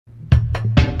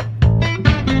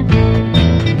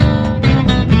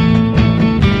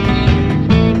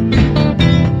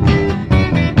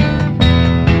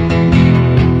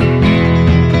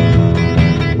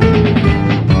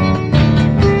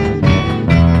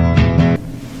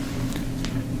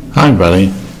Hi,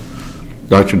 everybody.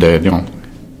 Dr. Daniel.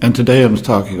 And today I'm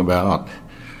talking about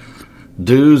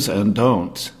do's and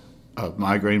don'ts of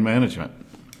migraine management.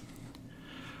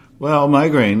 Well,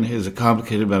 migraine is a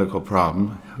complicated medical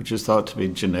problem which is thought to be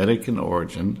genetic in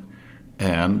origin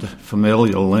and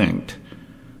familial linked.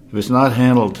 If it's not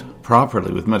handled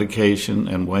properly with medication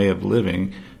and way of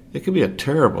living, it can be a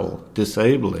terrible,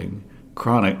 disabling,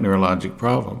 chronic neurologic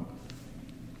problem.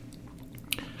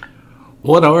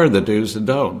 What are the do's and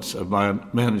don'ts of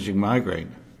managing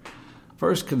migraine?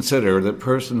 First, consider that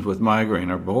persons with migraine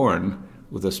are born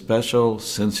with a special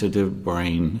sensitive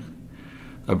brain,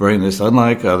 a brain that's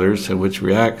unlike others and which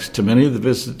reacts to many of the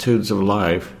vicissitudes of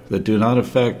life that do not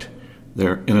affect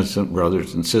their innocent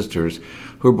brothers and sisters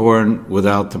who are born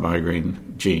without the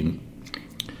migraine gene.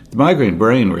 The migraine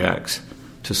brain reacts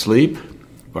to sleep,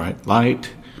 bright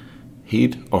light,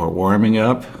 heat or warming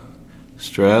up,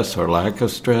 stress or lack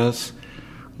of stress,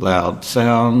 loud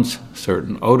sounds,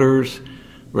 certain odors,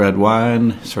 red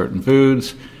wine, certain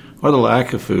foods, or the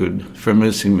lack of food from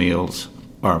missing meals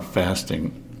or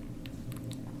fasting.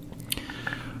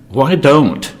 Why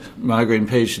don't migraine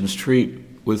patients treat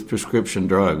with prescription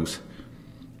drugs?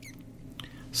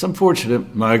 Some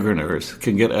fortunate migraineurs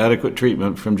can get adequate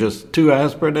treatment from just 2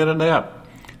 aspirin and a nap,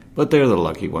 but they're the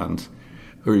lucky ones,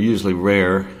 who are usually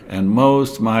rare, and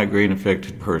most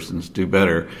migraine-affected persons do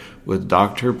better with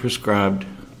doctor-prescribed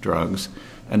drugs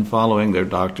and following their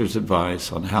doctor's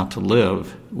advice on how to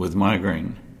live with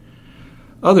migraine.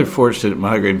 Other fortunate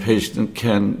migraine patients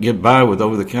can get by with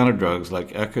over-the-counter drugs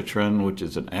like Ecotrin, which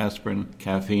is an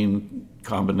aspirin-caffeine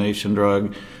combination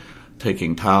drug,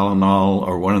 taking Tylenol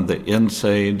or one of the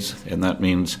NSAIDs, and that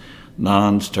means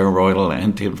non-steroidal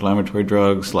anti-inflammatory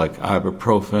drugs like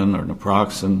ibuprofen or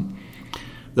naproxen.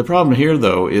 The problem here,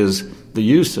 though, is the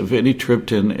use of any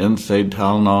triptan, NSAID,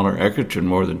 Tylenol, or Ecotrin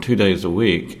more than 2 days a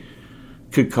week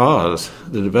could cause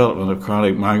the development of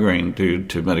chronic migraine due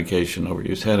to medication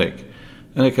overuse headache.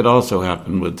 And it could also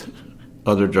happen with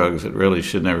other drugs that really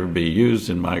should never be used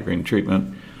in migraine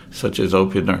treatment, such as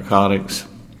opiate narcotics,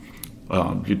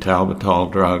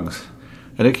 butalbital drugs.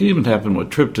 And it can even happen with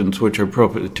triptans, which are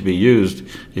appropriate to be used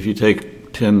if you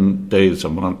take 10 days a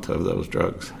month of those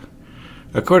drugs.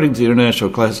 According to the International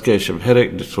Classification of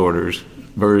Headache Disorders,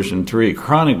 version 3,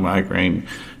 chronic migraine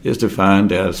is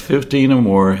defined as 15 or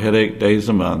more headache days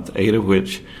a month, 8 of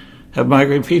which have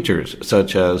migraine features,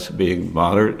 such as being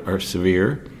moderate or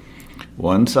severe,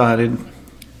 one-sided,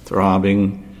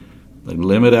 throbbing, they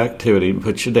limit activity and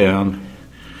put you down,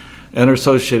 and are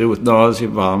associated with nausea,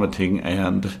 vomiting,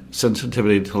 and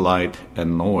sensitivity to light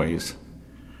and noise.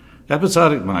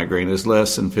 Episodic migraine is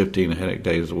less than 15 headache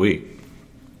days a week.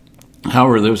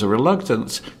 However, there's a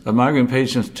reluctance of migraine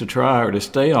patients to try or to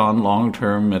stay on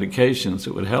long-term medications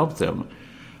that would help them.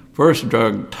 First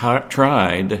drug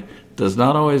tried does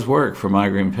not always work for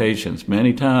migraine patients.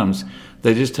 Many times,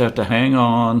 they just have to hang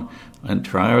on and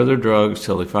try other drugs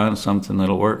till they find something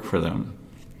that'll work for them.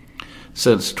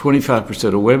 Since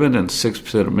 25% of women and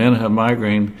 6% of men have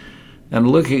migraine, and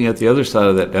looking at the other side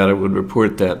of that data would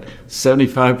report that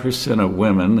 75% of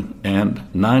women and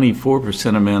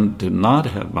 94% of men do not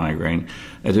have migraine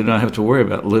and do not have to worry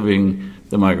about living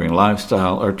the migraine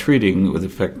lifestyle or treating with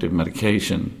effective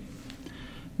medication.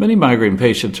 Many migraine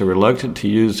patients are reluctant to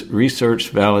use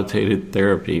research-validated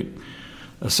therapy.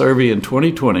 A survey in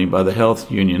 2020 by the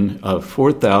Health Union of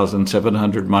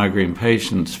 4,700 migraine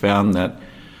patients found that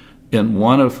in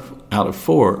 1 out of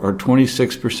 4, or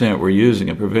 26%, were using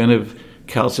a preventive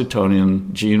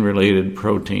calcitonin gene-related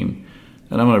protein.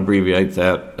 And I'm going to abbreviate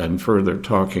that and further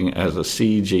talking as a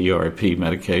CGRP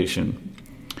medication.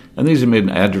 And these have been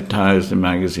advertised in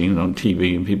magazines, on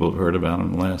TV, and people have heard about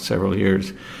them in the last several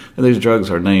years. And these drugs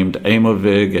are named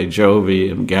Aimovig, Ajovy,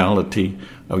 and Emgality,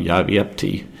 or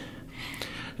Vyepti.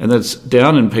 And that's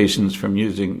down in patients from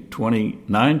using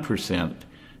 29%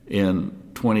 in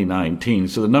 2019.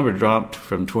 So the number dropped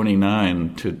from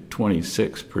 29 to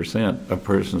 26% of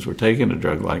persons were taking a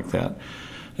drug like that.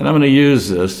 And I'm going to use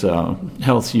this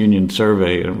Health Union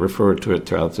survey and refer to it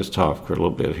throughout this talk for a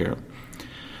little bit here.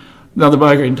 Now, the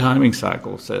migraine timing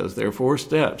cycle says there are 4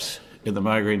 steps in the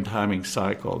migraine timing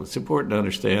cycle. It's important to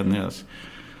understand this.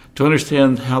 To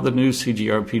understand how the new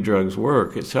CGRP drugs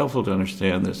work, it's helpful to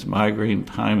understand this migraine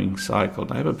timing cycle.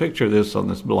 And I have a picture of this on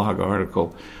this blog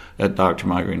article at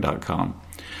drmigraine.com.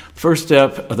 First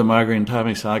step of the migraine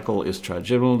timing cycle is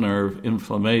trigeminal nerve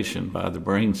inflammation by the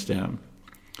brainstem.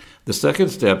 The second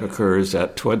step occurs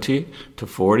at 20 to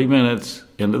 40 minutes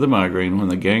into the migraine when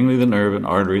the ganglia of the nerve and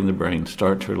artery in the brain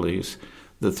start to release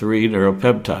the 3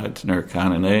 neuropeptides,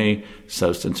 neurokinin A,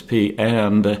 substance P,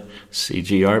 and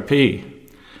CGRP.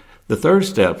 The third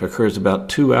step occurs about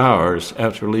 2 hours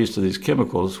after release of these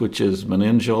chemicals, which is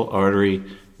meningeal artery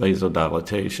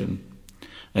vasodilatation.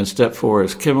 And step 4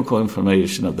 is chemical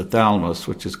inflammation of the thalamus,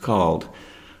 which is called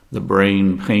the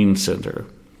brain pain center.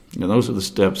 And those are the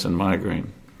steps in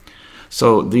migraine.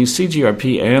 So these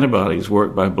CGRP antibodies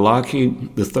work by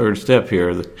blocking the third step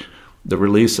here, the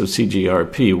release of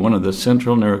CGRP, one of the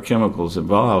central neurochemicals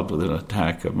involved with an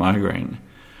attack of migraine.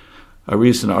 A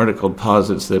recent article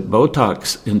posits that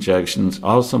Botox injections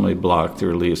also may block the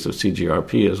release of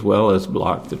CGRP as well as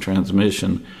block the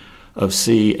transmission of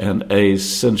C and A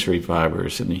sensory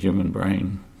fibers in the human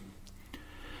brain.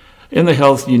 In the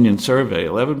Health Union survey,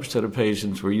 11% of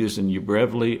patients were using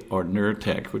Ubrelvy or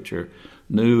Nurtec, which are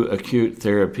new acute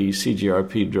therapy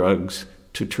CGRP drugs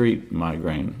to treat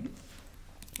migraine.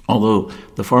 Although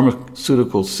the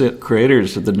pharmaceutical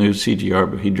creators of the new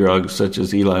CGRP drugs, such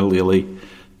as Eli Lilly,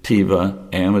 Teva,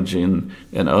 Amgen,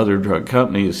 and other drug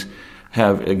companies,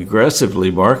 have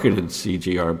aggressively marketed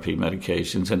CGRP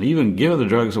medications and even given the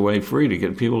drugs away free to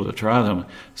get people to try them,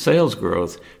 sales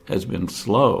growth has been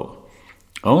slow.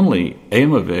 Only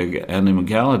Aimovig and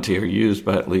Emgality are used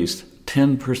by at least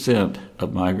 10%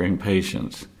 of migraine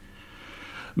patients.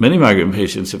 Many migraine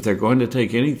patients, if they're going to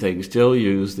take anything, still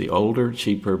use the older,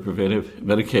 cheaper preventive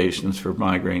medications for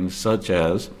migraines, such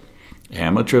as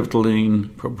amitriptyline,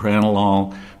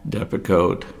 propranolol,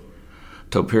 Depakote,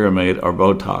 topiramate, or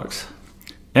Botox.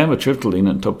 Amitriptyline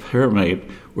and topiramate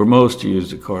were most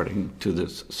used according to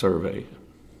this survey.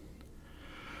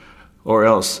 Or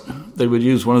else they would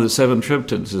use one of the 7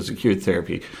 triptans as acute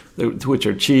therapy, which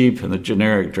are cheap and the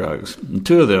generic drugs. And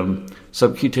 2 of them,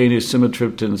 subcutaneous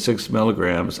sumatriptan 6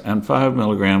 milligrams and 5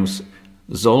 milligrams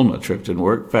zolmitriptan,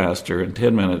 work faster in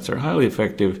 10 minutes, are highly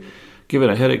effective, giving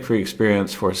a headache-free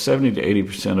experience for 70 to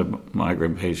 80% of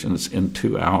migraine patients in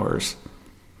 2 hours.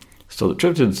 So the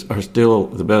triptans are still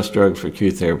the best drugs for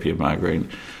acute therapy of migraine.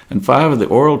 And 5 of the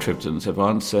oral triptans have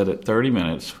onset at 30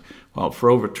 minutes, while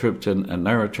frovatriptan and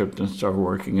naratriptan start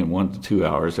working in 1 to 2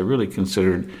 hours. They're really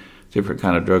considered different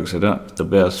kind of drugs. They're not the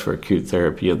best for acute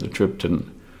therapy of the triptan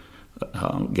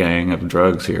gang of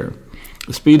drugs here.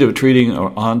 The speed of treating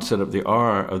or onset of the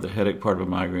R of the headache part of a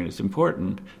migraine is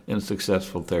important in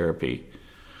successful therapy.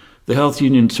 The Health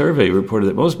Union survey reported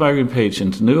that most migraine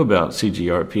patients knew about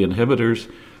CGRP inhibitors.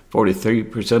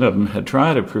 43% of them had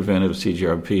tried a preventive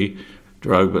CGRP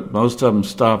drug, but most of them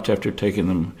stopped after taking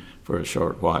them for a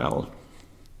short while.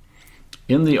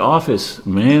 In the office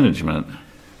management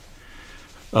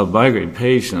of migraine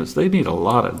patients, they need a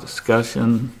lot of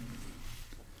discussion,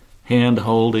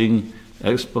 hand-holding,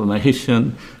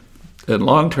 explanation, and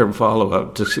long-term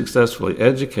follow-up to successfully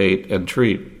educate and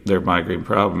treat their migraine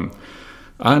problem.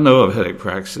 I know of headache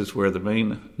practices where the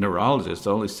main neurologist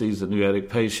only sees the new headache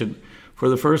patient for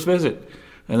the first visit,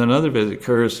 and another visit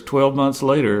occurs 12 months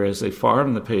later as they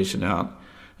farm the patient out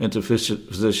into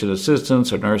physician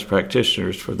assistants or nurse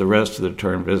practitioners for the rest of the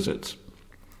term visits.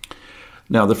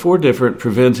 Now, the 4 different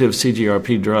preventive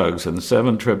CGRP drugs and the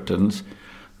 7 triptans,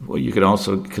 well, you can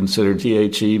also consider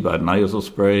DHE by nasal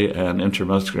spray and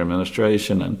intramuscular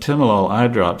administration, and timolol eye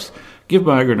drops give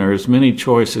migraineurs many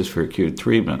choices for acute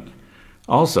treatment.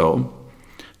 Also,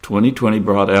 2020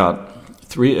 brought out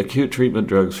 3 acute treatment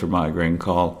drugs for migraine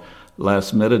called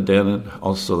lasmiditan,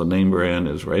 also the name brand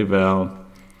is Rayval,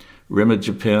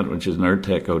 Rimegepant, which is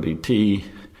Nurtec ODT,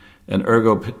 and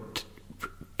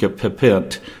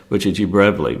ergopipent, which is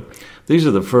Ubrelvy. These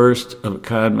are the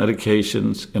first-of-a-kind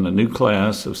medications in a new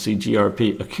class of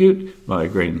CGRP acute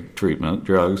migraine treatment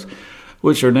drugs,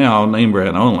 which are now name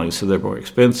brand only, so they're more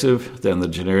expensive than the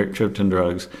generic triptan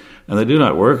drugs, and they do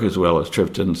not work as well as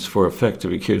triptans for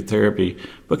effective acute therapy,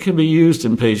 but can be used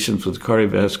in patients with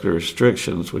cardiovascular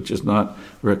restrictions, which is not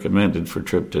recommended for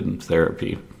triptan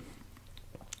therapy.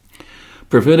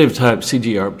 Preventive-type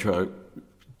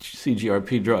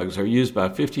CGRP drugs are used by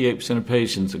 58% of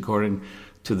patients, according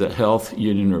to the Health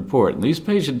Union report. And these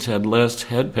patients had less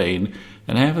head pain,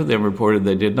 and half of them reported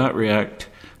they did not react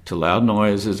to loud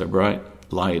noises or bright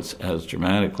lights as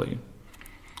dramatically.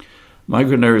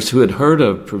 Migraineurs who had heard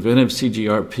of preventive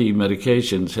CGRP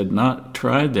medications had not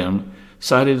tried them,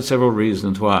 cited several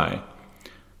reasons why.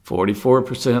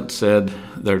 44% said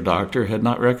their doctor had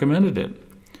not recommended it.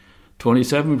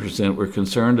 27% were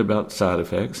concerned about side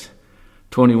effects.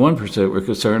 21% were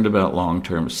concerned about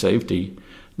long-term safety.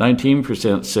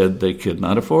 19% said they could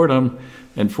not afford them.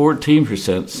 And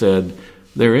 14% said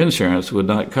their insurance would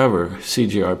not cover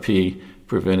CGRP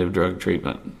preventive drug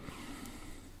treatment.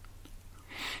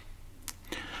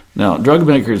 Now, drug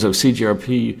makers of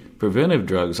CGRP preventive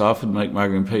drugs often make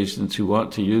migraine patients who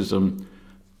want to use them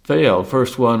fail.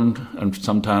 First one, and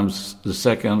sometimes the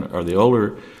second or the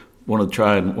older want to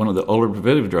try one of the older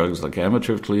preventive drugs like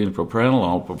amitriptyline and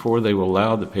propranolol before they will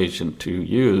allow the patient to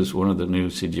use one of the new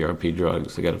CGRP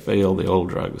drugs. They got to fail the old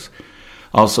drugs.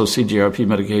 Also, CGRP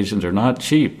medications are not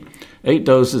cheap. 8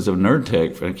 doses of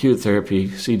Nurtec for acute therapy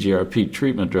CGRP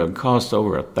treatment drug costs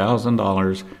over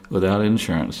 $1,000 without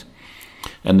insurance.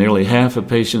 And nearly half of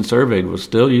patients surveyed were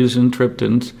still using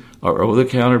triptans or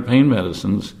over-the-counter pain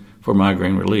medicines for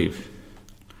migraine relief.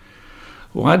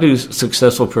 Why do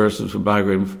successful persons with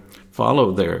migraine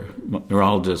follow their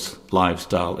neurologist's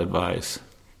lifestyle advice?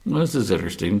 Well, this is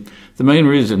interesting. The main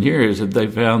reason here is that they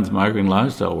found the migraine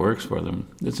lifestyle works for them.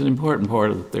 It's an important part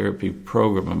of the therapy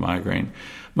program of migraine.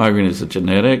 Migraine is a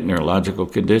genetic neurological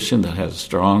condition that has a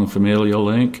strong familial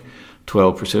link.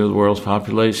 12% of the world's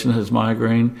population has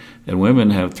migraine, and women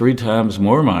have 3 times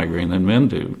more migraine than men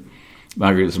do.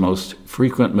 Migraine is the most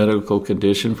frequent medical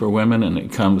condition for women, and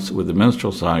it comes with the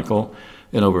menstrual cycle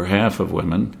in over half of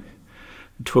women.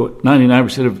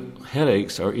 99% of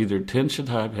headaches are either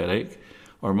tension-type headache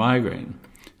or migraine,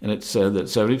 and it's said that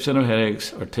 70% of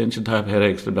headaches are tension-type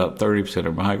headaches, and about 30%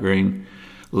 are migraine.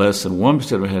 Less than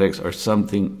 1% of headaches are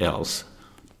something else.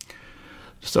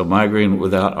 So migraine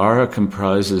without aura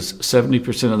comprises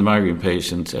 70% of the migraine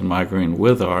patients, and migraine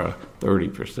with aura,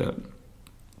 30%.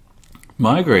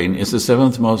 Migraine is the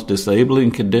 7th most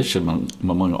disabling condition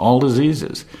among all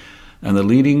diseases, and the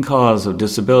leading cause of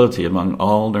disability among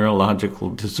all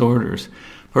neurological disorders.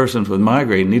 Persons with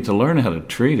migraine need to learn how to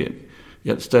treat it.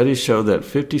 Yet studies show that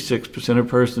 56% of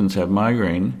persons have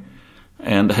migraine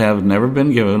and have never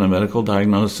been given a medical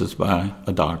diagnosis by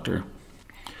a doctor.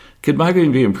 Could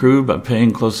migraine be improved by paying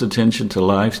close attention to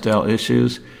lifestyle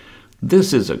issues?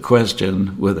 This is a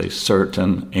question with a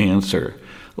certain answer.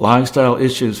 Lifestyle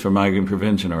issues for migraine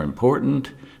prevention are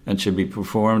important and should be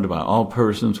performed by all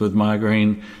persons with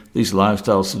migraine. These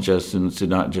lifestyle suggestions do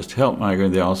not just help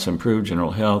migraine, they also improve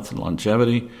general health and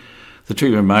longevity. The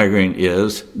treatment of migraine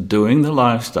is doing the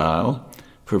lifestyle,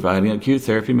 providing acute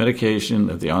therapy medication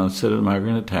at the onset of the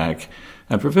migraine attack,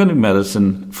 and preventive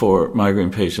medicine for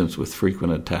migraine patients with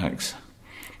frequent attacks.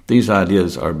 These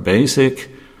ideas are basic,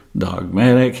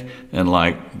 dogmatic, and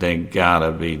like they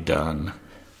gotta be done.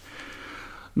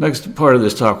 Next part of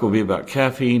this talk will be about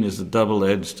caffeine as a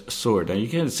double-edged sword. Now, you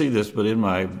can't see this, but in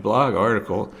my blog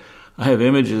article, I have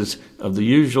images of the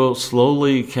usual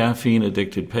slowly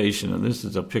caffeine-addicted patient, and this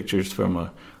is pictures from an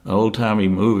old-timey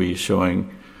movie showing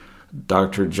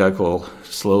Dr. Jekyll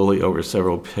slowly over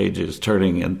several pages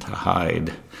turning into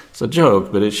Hyde. It's a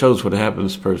joke, but it shows what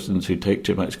happens to persons who take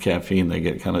too much caffeine. They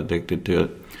get kind of addicted to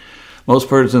it. Most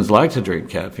persons like to drink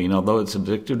caffeine, although it's an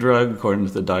addictive drug, according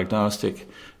to the Diagnostic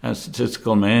and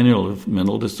Statistical Manual of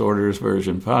Mental Disorders,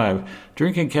 version 5.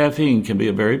 Drinking caffeine can be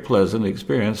a very pleasant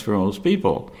experience for most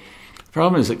people. The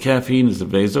problem is that caffeine is a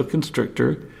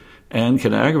vasoconstrictor and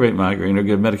can aggravate migraine or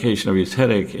give medication to reduce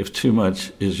headache if too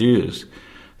much is used.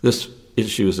 This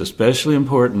issue is especially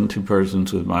important to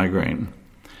persons with migraine.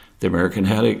 The American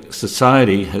Headache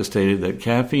Society has stated that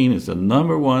caffeine is the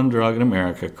 #1 drug in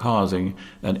America causing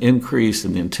an increase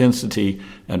in the intensity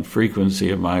and frequency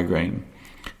of migraine.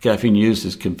 Caffeine use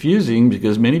is confusing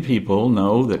because many people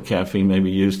know that caffeine may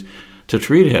be used to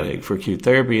treat headache for acute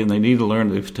therapy, and they need to learn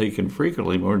that if taken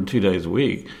frequently, more than 2 days a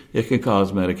week, it can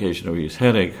cause medication-overuse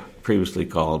headache, previously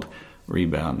called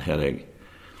rebound headache.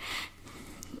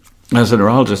 As a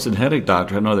neurologist and headache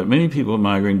doctor, I know that many people with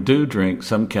migraine do drink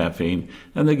some caffeine,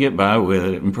 and they get by with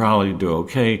it and probably do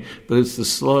okay, but it's the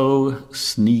slow,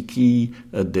 sneaky,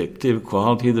 addictive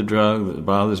quality of the drug that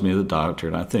bothers me as a doctor,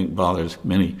 and I think bothers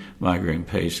many migraine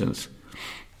patients.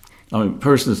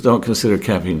 Persons don't consider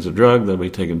caffeine as a drug. They'll be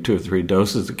taking 2 or 3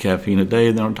 doses of caffeine a day,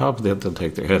 and then on top of that, they'll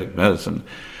take their headache medicine.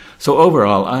 So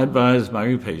overall, I advise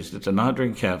migraine patients to not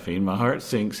drink caffeine. My heart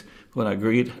sinks when I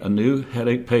greet a new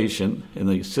headache patient and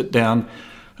they sit down,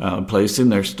 placing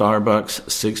their Starbucks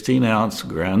 16-ounce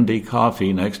grande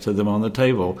coffee next to them on the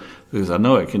table, because I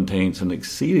know it contains an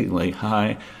exceedingly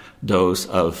high dose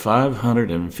of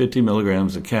 550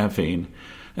 milligrams of caffeine,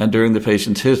 and during the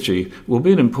patient's history will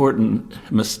be an important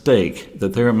mistake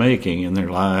that they're making in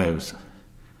their lives.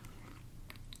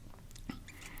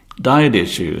 Diet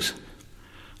issues.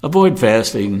 Avoid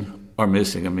fasting or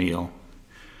missing a meal.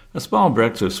 A small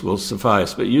breakfast will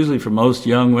suffice, but usually for most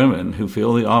young women who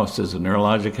fill the offices of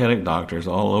neurologic headache doctors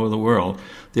all over the world,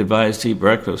 the advice to eat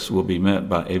breakfast will be met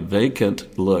by a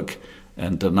vacant look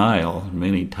and denial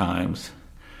many times.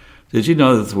 Did you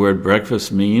know that the word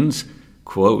breakfast means,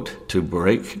 quote, to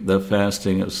break the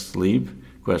fasting of sleep,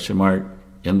 question mark,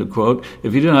 end of quote?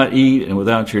 If you do not eat and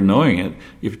without your knowing it,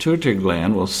 your pituitary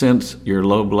gland will sense your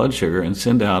low blood sugar and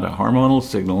send out a hormonal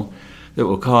signal that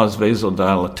will cause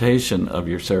vasodilatation of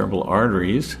your cerebral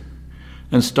arteries,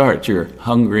 and start your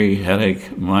hungry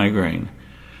headache migraine.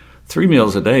 3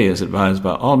 meals a day is advised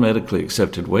by all medically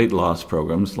accepted weight loss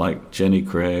programs like Jenny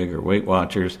Craig or Weight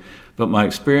Watchers, but my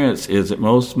experience is that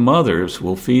most mothers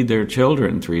will feed their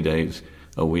children 3 days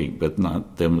a week, but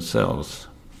not themselves.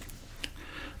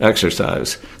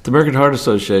 Exercise. The American Heart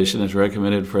Association has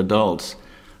recommended for adults,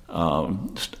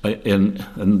 and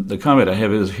the comment I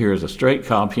have here is a straight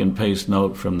copy and paste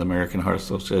note from the American Heart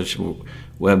Association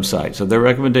website. So their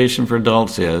recommendation for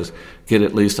adults is get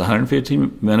at least 150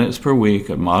 minutes per week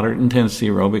of moderate intensity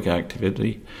aerobic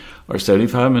activity, or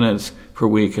 75 minutes per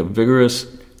week of vigorous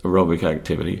aerobic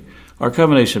activity, or a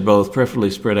combination of both, preferably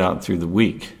spread out through the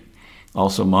week.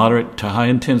 Also, moderate to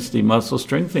high-intensity muscle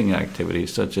strengthening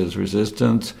activities such as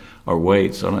resistance or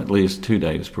weights on at least 2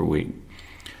 days per week.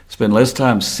 Spend less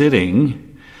time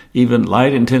sitting. Even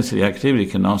light-intensity activity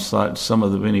can offset some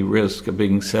of the many risks of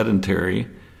being sedentary.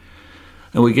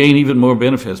 And we gain even more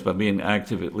benefits by being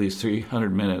active at least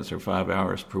 300 minutes or 5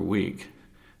 hours per week.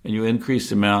 And you increase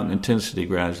the amount and intensity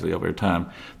gradually over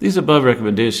time. These above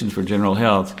recommendations for general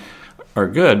health are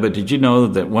good, but did you know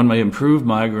that one may improve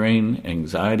migraine,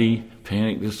 anxiety,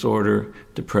 panic disorder,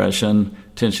 depression,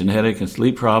 tension headache, and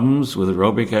sleep problems with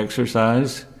aerobic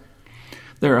exercise?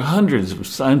 There are hundreds of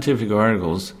scientific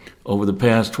articles over the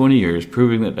past 20 years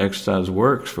proving that exercise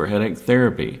works for headache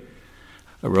therapy.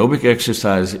 Aerobic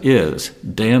exercise is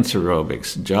dance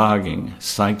aerobics, jogging,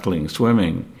 cycling,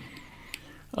 swimming,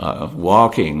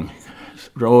 walking,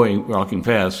 rowing, walking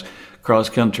fast,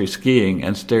 cross-country skiing,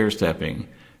 and stair-stepping.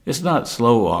 It's not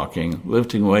slow walking,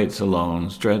 lifting weights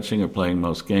alone, stretching, or playing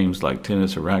most games like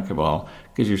tennis or racquetball,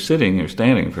 because you're sitting or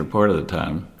standing for part of the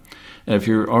time. And if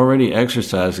you're already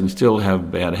exercising and still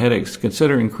have bad headaches,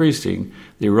 consider increasing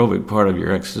the aerobic part of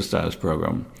your exercise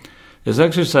program. Is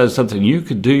exercise something you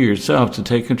could do yourself to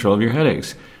take control of your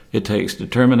headaches? It takes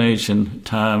determination,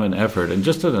 time, and effort. And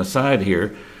just an aside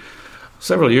here,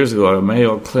 several years ago, a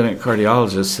Mayo Clinic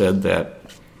cardiologist said that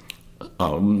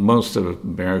most of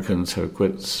Americans have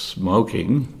quit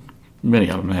smoking, many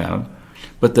of them have,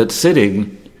 but that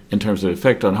sitting, in terms of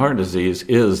effect on heart disease,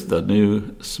 is the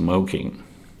new smoking.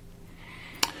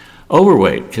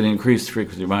 Overweight can increase the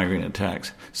frequency of migraine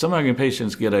attacks. Some migraine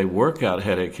patients get a workout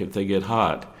headache if they get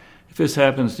hot. If this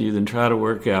happens to you, then try to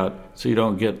work out so you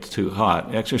don't get too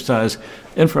hot. Exercise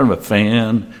in front of a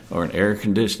fan or an air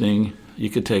conditioning.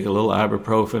 You could take a little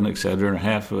ibuprofen, etc., and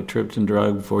half of a triptan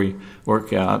drug before you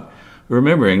work out,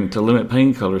 remembering to limit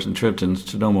painkillers and triptans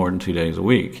to no more than 2 days a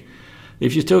week.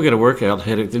 If you still get a workout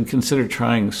headache, then consider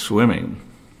trying swimming.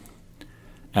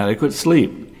 Adequate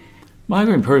sleep.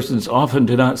 Migraine persons often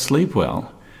do not sleep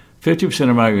well. 50%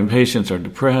 of migraine patients are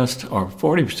depressed, or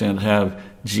 40% have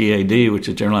GAD, which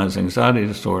is generalized anxiety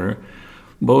disorder,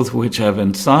 both of which have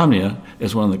insomnia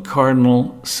as one of the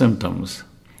cardinal symptoms.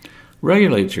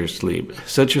 Regulate your sleep.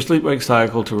 Set your sleep-wake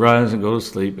cycle to rise and go to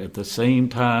sleep at the same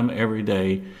time every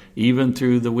day, even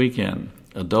through the weekend.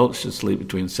 Adults should sleep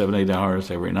between 7 and 8 hours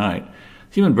every night.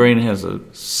 The human brain has a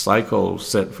cycle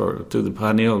set through the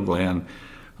pineal gland,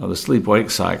 the sleep-wake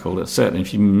cycle that's set. And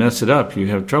if you mess it up, you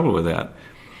have trouble with that.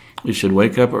 You should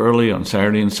wake up early on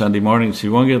Saturday and Sunday morning so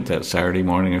you won't get that Saturday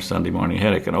morning or Sunday morning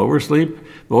headache. And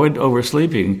avoid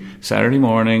oversleeping Saturday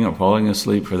morning or falling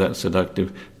asleep for that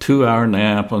seductive 2-hour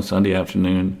nap on Sunday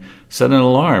afternoon. Set an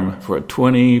alarm for a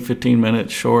 15-minute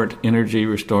short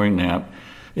energy-restoring nap.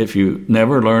 If you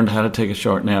never learned how to take a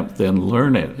short nap, then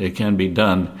learn it. It can be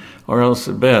done. Or else,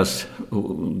 at best,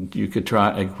 you could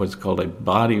try what's called a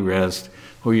body rest,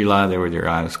 where you lie there with your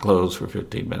eyes closed for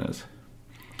 15 minutes.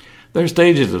 There are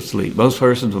stages of sleep. Most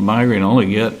persons with migraine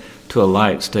only get to a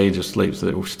light stage of sleep. So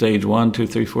they're stage 1, 2,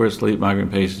 3, 4 sleep.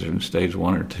 Migraine patients are in stage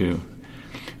 1 or 2.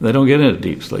 They don't get into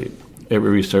deep sleep.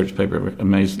 Every research paper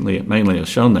mainly has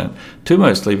shown that. Too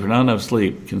much sleep or not enough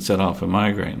sleep can set off a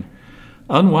migraine.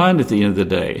 Unwind at the end of the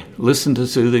day. Listen to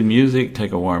soothing music,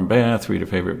 take a warm bath, read a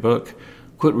favorite book.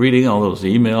 Quit reading all those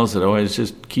emails that always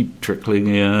just keep trickling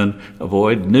in.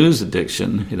 Avoid news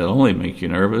addiction. It'll only make you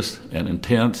nervous and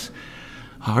intense.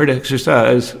 Hard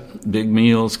exercise, big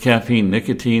meals, caffeine,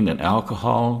 nicotine, and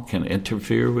alcohol can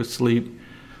interfere with sleep.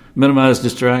 Minimize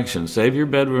distractions. Save your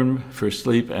bedroom for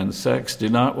sleep and sex. Do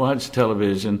not watch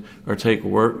television or take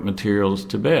work materials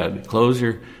to bed. Close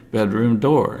your bedroom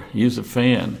door. Use a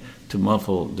fan to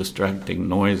muffle distracting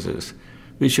noises.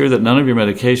 Be sure that none of your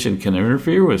medication can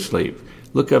interfere with sleep.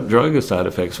 Look up drug side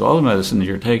effects of all the medicine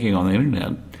you're taking on the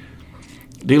internet.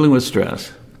 Dealing with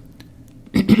stress.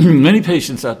 Many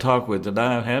patients I talk with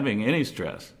deny having any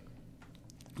stress.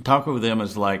 Talking with them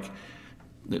is like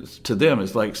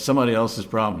somebody else's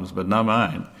problems, but not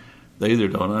mine. They either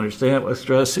don't understand what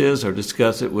stress is or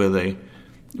discuss it with a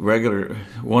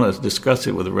want to discuss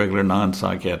it with a regular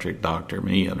non-psychiatric doctor,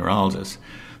 me, a neurologist.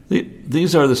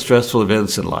 These are the stressful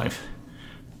events in life.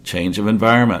 Change of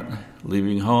environment,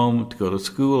 leaving home to go to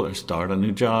school or start a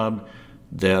new job,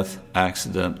 death,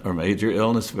 accident, or major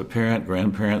illness of a parent,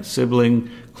 grandparent, sibling,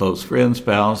 close friend,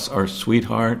 spouse, or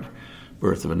sweetheart,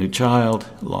 birth of a new child,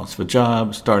 loss of a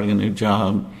job, starting a new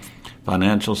job,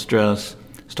 financial stress,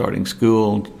 starting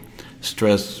school,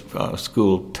 stress,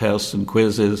 school tests and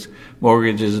quizzes,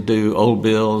 mortgages due, old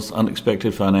bills,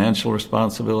 unexpected financial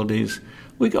responsibilities.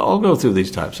 We all go through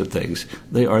these types of things.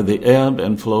 They are the ebb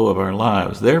and flow of our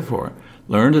lives. Therefore,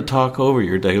 learn to talk over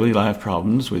your daily life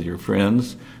problems with your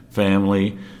friends,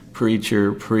 family,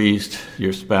 preacher, priest,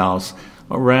 your spouse,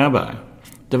 or rabbi.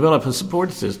 Develop a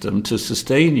support system to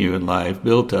sustain you in life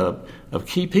built up of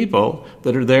key people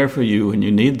that are there for you when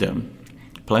you need them.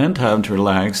 Plan time to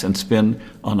relax and spend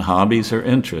on hobbies or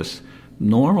interests.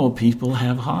 Normal people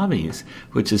have hobbies,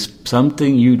 which is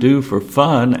something you do for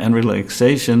fun and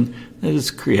relaxation that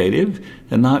is creative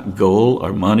and not goal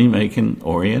or money-making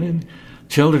oriented.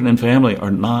 Children and family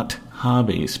are not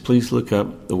hobbies. Please look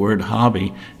up the word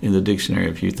hobby in the dictionary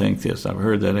if you think this. I've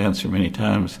heard that answer many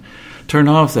times. Turn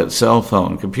off that cell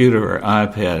phone, computer, or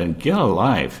iPad and get a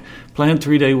life. Plan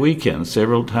 3-day weekends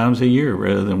several times a year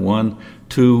rather than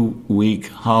 1-2 week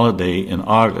holiday in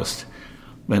August.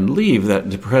 And leave that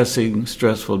depressing,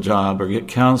 stressful job or get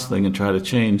counseling and try to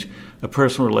change a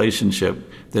personal relationship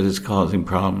that is causing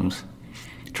problems.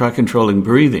 Try controlling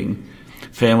breathing,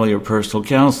 family or personal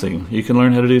counseling. You can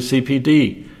learn how to do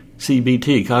CBT,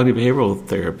 cognitive behavioral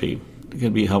therapy. It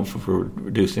can be helpful for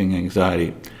reducing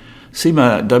anxiety. See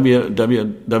my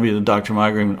Dr.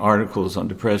 Migraine articles on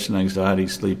depression, anxiety,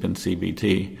 sleep, and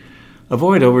CBT.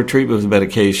 Avoid over-treatment with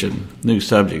medication. New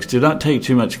subjects. Do not take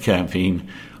too much caffeine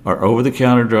or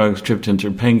over-the-counter drugs, triptans, or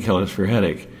painkillers for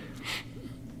headache.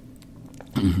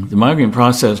 The migraine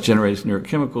process generates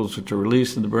neurochemicals which are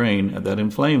released in the brain that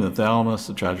inflame the thalamus,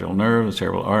 the trigeminal nerve, the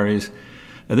cerebral arteries.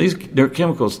 And these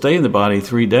neurochemicals stay in the body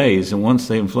 3 days, and once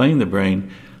they inflame the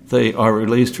brain, they are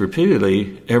released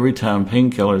repeatedly every time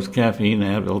painkillers, caffeine,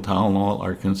 Advil, Tylenol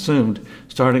are consumed,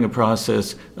 starting a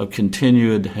process of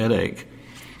continued headache.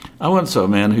 I once saw a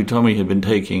man who told me he had been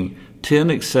taking 10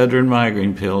 Excedrin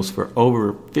migraine pills for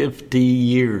over 50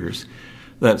 years.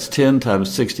 That's 10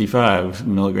 times 65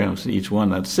 milligrams each one.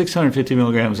 That's 650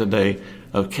 milligrams a day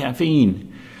of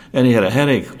caffeine. And he had a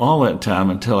headache all that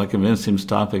time until I convinced him to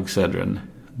stop Excedrin.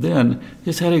 Then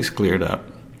his headaches cleared up.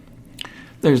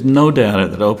 There's no data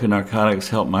that opiate narcotics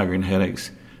help migraine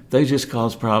headaches. They just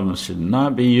cause problems, should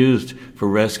not be used for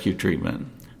rescue treatment.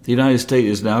 The United States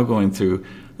is now going through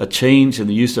a change in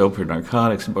the use of opioid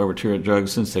narcotics and barbiturate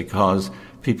drugs since they cause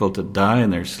people to die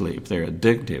in their sleep. They're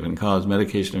addictive and cause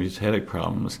medication-induced headache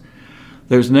problems.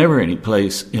 There's never any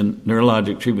place in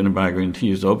neurologic treatment of migraine to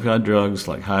use opioid drugs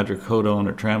like hydrocodone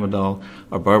or tramadol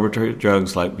or barbiturate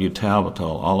drugs like butalbital,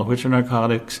 all of which are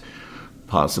narcotics,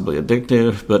 possibly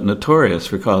addictive, but notorious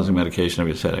for causing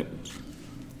medication-induced headache.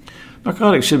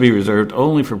 Narcotics should be reserved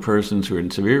only for persons who are in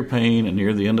severe pain and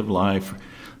near the end of life.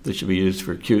 They should be used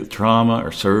for acute trauma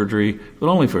or surgery, but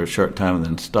only for a short time and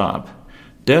then stop.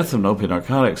 Death of opiate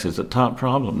narcotics is a top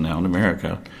problem now in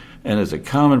America and is a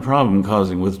common problem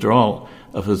causing withdrawal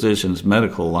of physicians'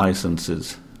 medical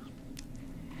licenses.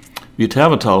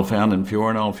 Butalbital, found in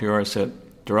fluorinol fluorescent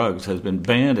drugs, has been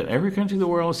banned in every country in the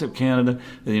world except Canada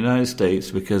and the United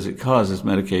States because it causes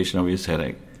medication-induced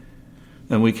headache.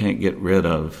 And we can't get rid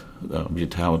of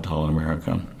butalbital in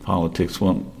America. Politics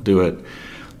won't do it.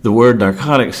 The word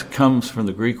narcotics comes from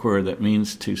the Greek word that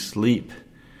means to sleep.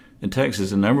 In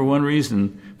Texas, the number one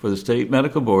reason for the state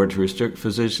medical board to restrict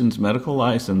physicians' medical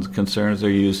license concerns their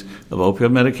use of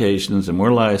opioid medications, and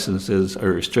more licenses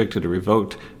are restricted or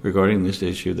revoked regarding this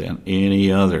issue than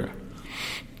any other.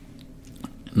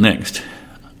 Next,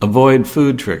 avoid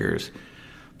food triggers.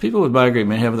 People with migraine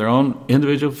may have their own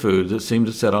individual foods that seem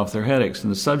to set off their headaches,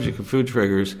 and the subject of food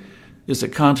triggers is a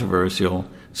controversial,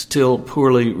 still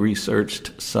poorly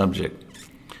researched subject.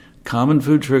 Common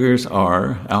food triggers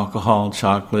are alcohol,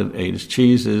 chocolate, aged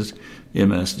cheeses,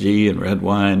 MSG, and red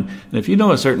wine. And if you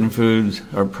know a certain foods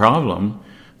are a problem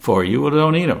for you, well,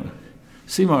 don't eat them.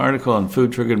 See my article on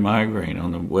food-triggered migraine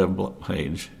on the web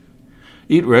page.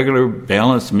 Eat regular,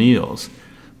 balanced meals,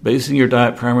 basing your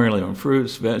diet primarily on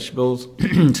fruits, vegetables,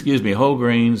 whole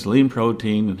grains, lean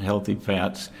protein, and healthy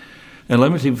fats. And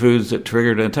limiting foods that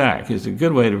trigger an attack is a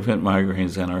good way to prevent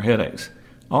migraines and our headaches.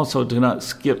 Also, do not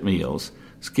skip meals.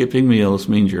 Skipping meals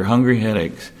means your hungry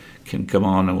headaches can come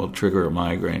on and will trigger a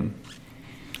migraine.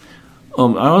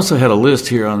 I also had a list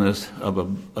here on this of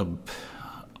an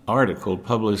article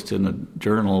published in a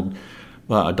journal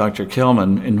Dr.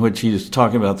 Kelman, in which he's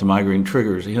talking about the migraine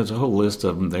triggers. He has a whole list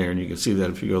of them there, and you can see that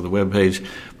if you go to the webpage.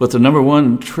 But the number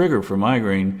one trigger for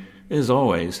migraine is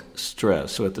always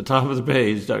stress. So at the top of the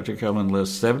page, Dr. Kelman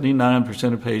lists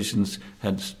 79% of patients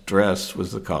had stress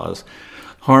was the cause.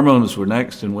 Hormones were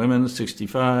next in women,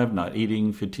 65, not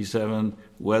eating, 57,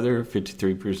 weather,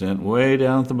 53%. Way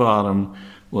down at the bottom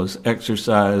was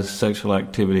exercise, sexual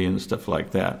activity, and stuff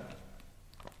like that.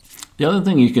 The other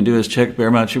thing you can do is check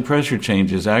barometric pressure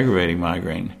changes aggravating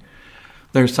migraine.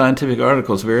 There are scientific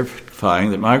articles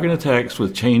verifying that migraine attacks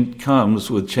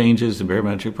comes with changes in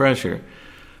barometric pressure.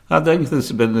 I think this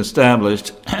has been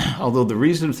established, although the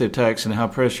reason for the attacks and how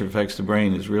pressure affects the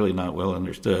brain is really not well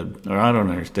understood, or I don't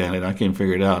understand it. I can't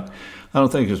figure it out. I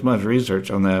don't think there's much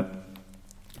research on that.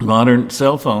 Modern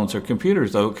cell phones or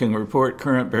computers, though, can report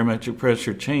current barometric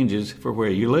pressure changes for where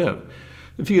you live.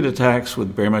 If you get attacks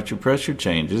with barometric pressure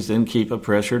changes, then keep a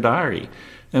pressure diary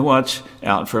and watch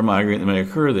out for a migraine that may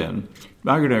occur then.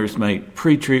 Migraineurs may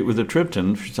pre-treat with a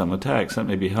triptan for some attacks. That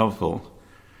may be helpful.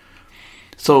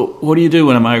 So what do you do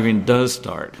when a migraine does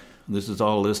start? This is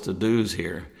all a list of do's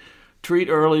here. Treat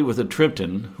early with a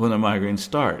triptan when a migraine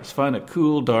starts. Find a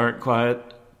cool, dark, quiet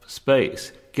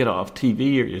space. Get off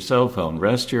TV or your cell phone.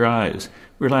 Rest your eyes.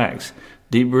 Relax.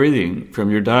 Deep breathing from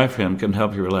your diaphragm can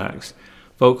help you relax.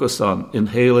 Focus on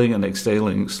inhaling and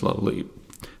exhaling slowly.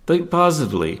 Think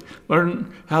positively.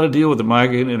 Learn how to deal with a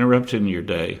migraine interruption in your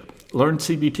day. Learn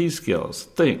CBT skills.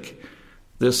 Think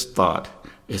this thought.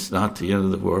 It's not the end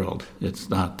of the world. It's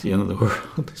not the end of the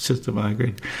world. It's just a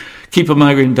migraine. Keep a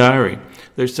migraine diary.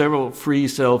 There's several free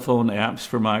cell phone apps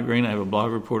for migraine. I have a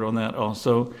blog report on that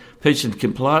also. Patients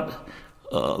can plot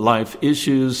life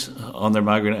issues on their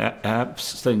migraine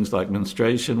apps, things like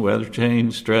menstruation, weather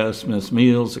change, stress, missed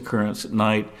meals, occurrence at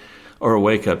night, or a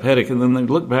wake-up headache. And then they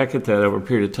look back at that over a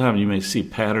period of time, and you may see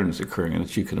patterns occurring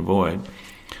that you can avoid.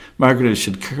 Migraineurs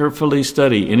should carefully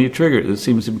study any trigger that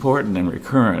seems important and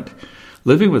recurrent.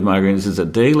 Living with migraines is a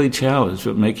daily challenge,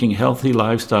 but making healthy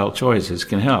lifestyle choices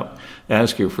can help.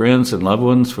 Ask your friends and loved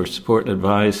ones for support and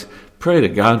advice. Pray to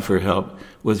God for help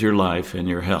with your life and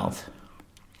your health.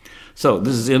 So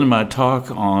this is the end of my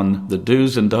talk on the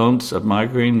do's and don'ts of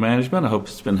migraine management. I hope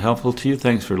it's been helpful to you.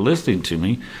 Thanks for listening to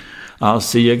me. I'll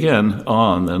see you again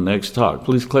on the next talk.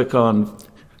 Please click on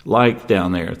like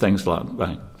down there. Thanks a lot.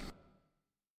 Bye.